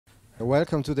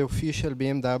Welcome to the official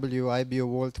BMW IBU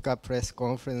World Cup press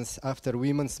conference after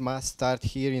women's mass start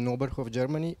here in Oberhof,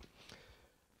 Germany.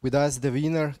 With us, the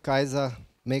winner, Kaisa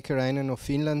Makarainen of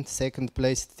Finland, second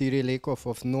place, Tiril Eckhoff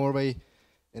of Norway,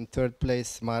 and third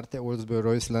place, Marte, Olsbu,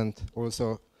 Roeiseland,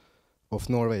 also of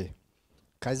Norway.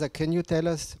 Kaisa, can you tell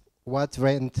us what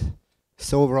went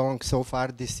so wrong so far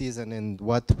this season and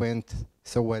what went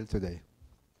so well today?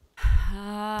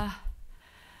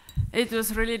 It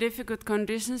was really difficult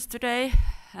conditions today,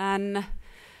 and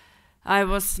I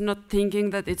was not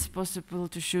thinking that it's possible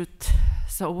to shoot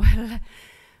so well.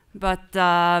 But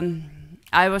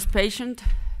I was patient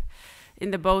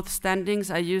in the both standings.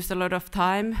 I used a lot of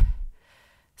time.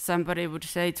 Somebody would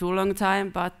say too long time,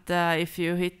 but if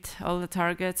you hit all the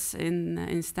targets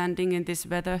in standing in this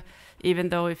weather, even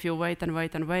though if you wait and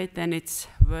wait and wait, then it's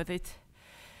worth it.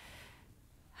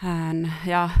 And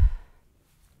yeah.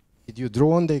 Did you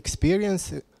draw on the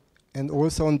experience and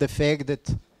also on the fact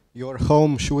that your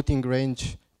home shooting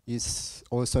range is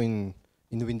also in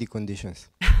windy conditions?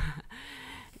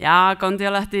 Yeah,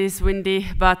 Kontiolahti is windy,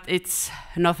 but it's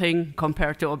nothing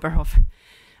compared to Oberhof.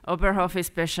 Oberhof is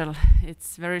special.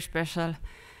 It's very special.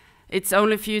 It's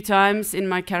only a few times in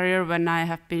my career when I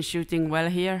have been shooting well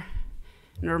here.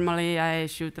 Normally I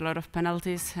shoot a lot of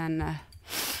penalties, and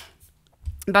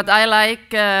but I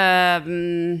like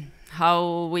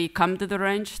how we come to the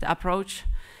range, the approach.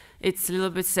 It's a little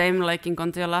bit same like in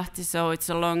Kontiolahti, so it's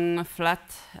a long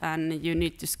flat and you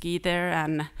need to ski there,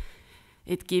 and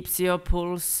it keeps your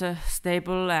pulse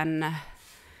stable, and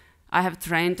I have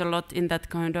trained a lot in that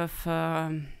kind of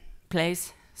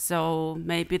place, so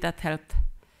maybe that helped.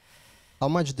 How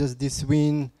much does this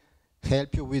win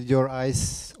help you with your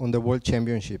eyes on the World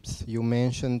Championships? You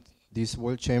mentioned these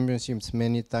World Championships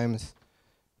many times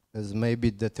as maybe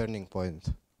the turning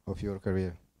point of your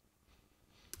career.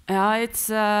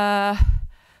 It's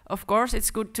of course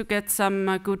it's good to get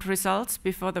some good results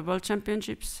before the World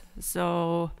Championships.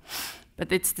 So,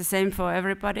 but it's the same for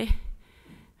everybody.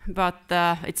 But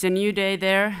it's a new day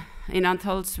there. In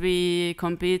Antholz we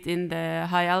compete in the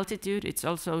high altitude. It's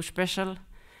also special.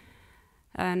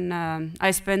 And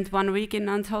I spent 1 week in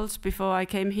Antholz before I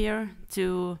came here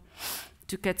to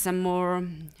get some more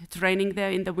training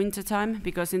there in the winter time,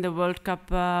 because in the World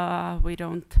Cup we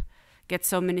don't get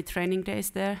so many training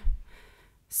days there.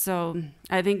 So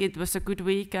I think it was a good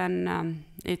week, and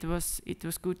it was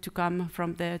good to come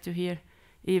from there to here,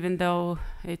 even though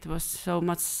it was so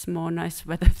much more nice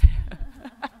weather there.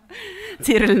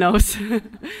 Tiril knows.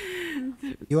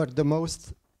 You are the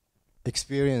most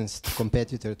experienced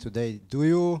competitor today. Do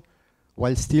you,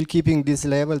 while still keeping this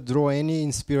level, draw any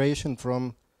inspiration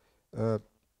from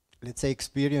let's say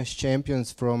experienced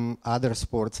champions from other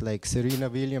sports, like Serena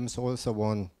Williams also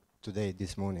won today,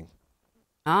 this morning?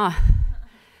 I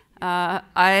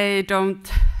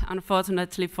don't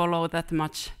unfortunately follow that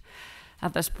much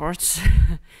other sports,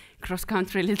 cross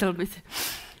country a little bit,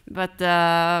 but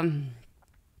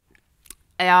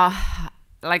yeah,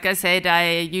 like I said,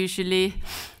 I usually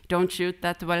don't shoot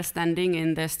that well standing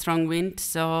in the strong wind,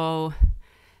 so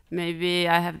maybe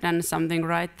I have done something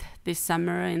right this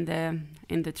summer in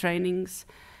the trainings.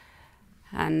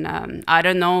 And I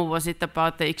don't know, was it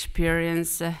about the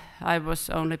experience? I was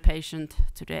only patient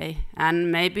today,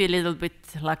 and maybe a little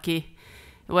bit lucky.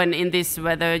 When in this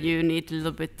weather you need a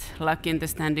little bit luck in the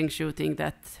standing shooting,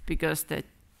 that because the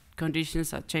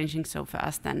conditions are changing so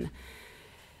fast and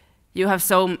you have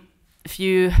so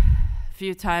few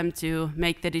time to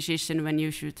make the decision when you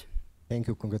shoot. Thank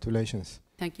you, congratulations.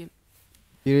 Thank you.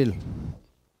 Tiril,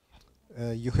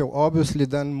 you have obviously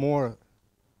done more.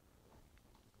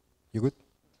 You good?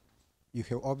 You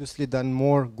have obviously done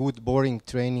more good boring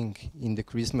training in the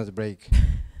Christmas break.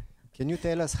 Can you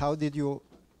tell us how did you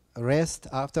rest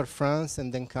after France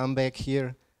and then come back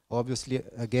here, obviously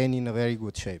again in a very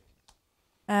good shape?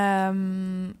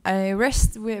 I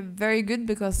rest very good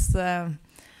because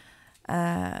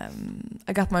I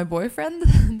got my boyfriend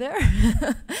there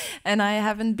and I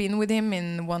haven't been with him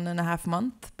in 1.5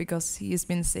 months because he's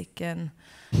been sick and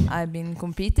I've been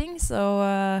competing,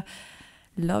 so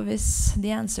love is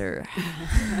the answer.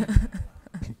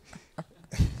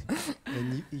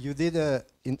 And you did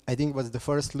I think it was the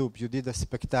first loop, you did a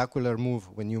spectacular move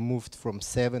when you moved from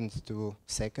 7th to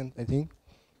 2nd, I think,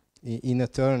 in a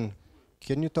turn.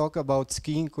 Can you talk about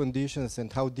skiing conditions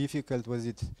and how difficult was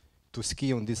it to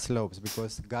ski on these slopes?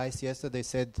 Because guys yesterday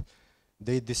said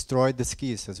they destroyed the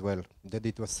skis as well, that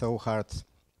it was so hard,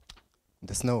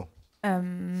 the snow.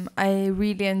 I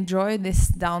really enjoy this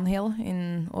downhill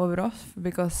in Oberhof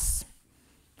because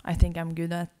I think I'm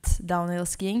good at downhill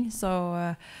skiing.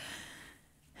 So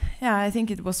Yeah, I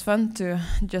think it was fun to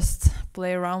just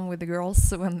play around with the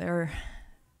girls when they're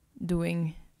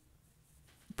doing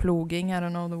ploging. I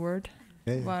don't know the word.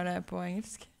 Vad är det på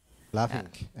engelska? Laughing.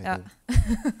 Yeah.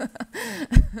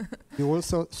 You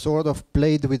also sort of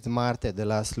played with Marte the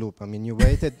last loop. I mean, you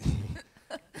waited.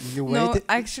 You No, waited.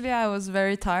 actually, I was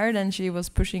very tired, and she was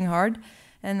pushing hard,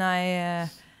 and I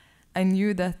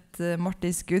knew that Marte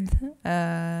is good,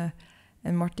 and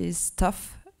Marte is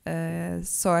tough.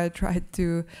 So I tried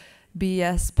to be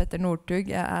as Petter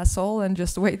Northug, asshole, and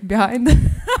just wait behind.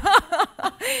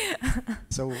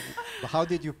 So, how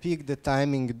did you pick the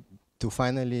timing to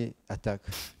finally attack?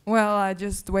 Well, I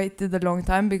just waited a long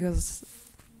time because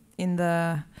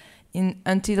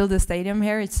until the stadium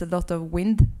here, it's a lot of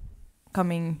wind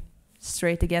coming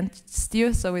straight against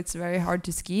you, so it's very hard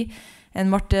to ski. And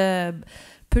Marte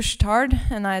pushed hard,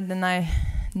 and then I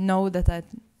know that I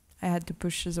had to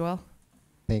push as well.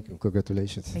 Thank you.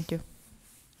 Congratulations. Thank you.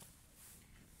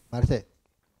 Marte,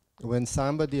 when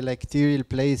somebody like Tiril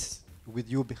plays with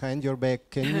you behind your back,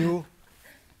 can you,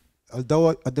 although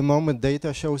at the moment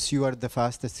data shows you are the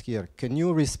fastest skier, can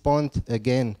you respond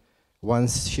again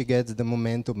once she gets the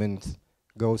momentum and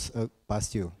goes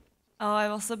past you? Oh, I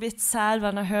was a bit sad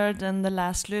when I heard in the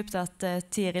last loop that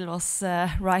Tiril was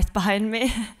right behind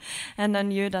me, and I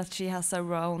knew that she has a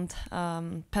round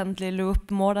penalty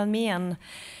loop more than me, and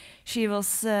she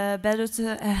was better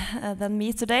than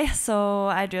me today, so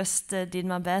I just did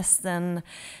my best and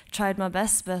tried my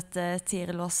best, but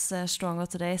Tiril was stronger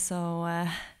today, so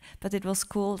but it was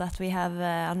cool that we have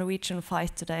a Norwegian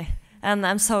fight today, and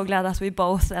I'm so glad that we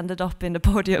both ended up in the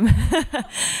podium.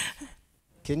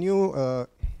 Can you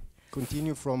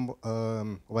continue from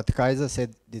what Kaisa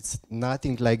said? It's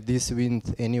nothing like this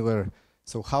wind anywhere.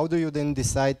 So how do you then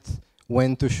decide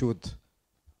when to shoot?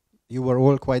 You were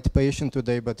all quite patient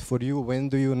today, but for you, when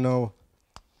do you know?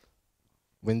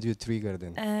 When do you trigger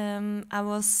then? I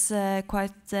was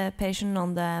quite patient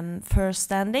on the first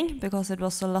standing because it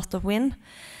was a lot of wind,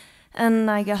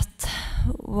 and I got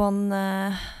one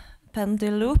penalty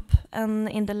loop. And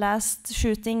in the last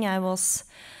shooting, I was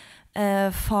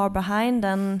far behind,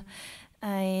 and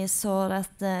I saw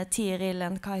that Tiril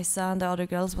and Kaisa and the other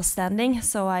girls were standing,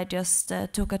 so I just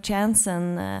took a chance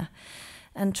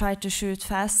and tried to shoot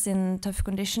fast in tough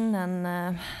condition,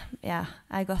 and yeah,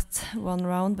 I got one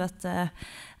round, but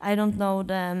I don't know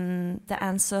the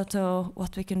answer to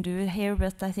what we can do here,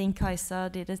 but I think Kaisa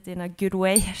did it in a good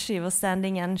way. She was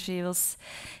standing and she was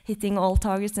hitting all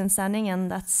targets in standing,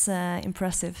 and that's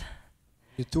impressive.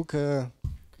 You took a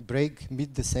break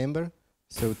mid-December,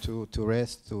 so to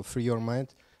rest, to free your mind.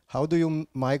 How do you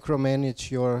micromanage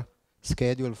your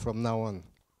schedule from now on?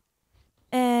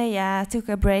 Yeah, I took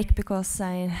a break because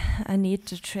I need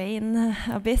to train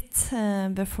a bit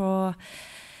before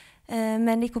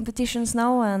many competitions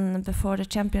now and before the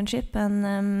championship,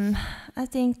 and I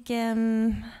think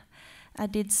I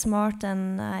did smart,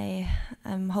 and I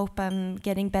hope I'm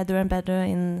getting better and better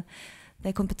in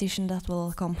the competition that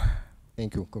will come.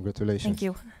 Thank you. Congratulations. Thank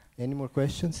you. Any more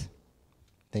questions?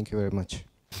 Thank you very much.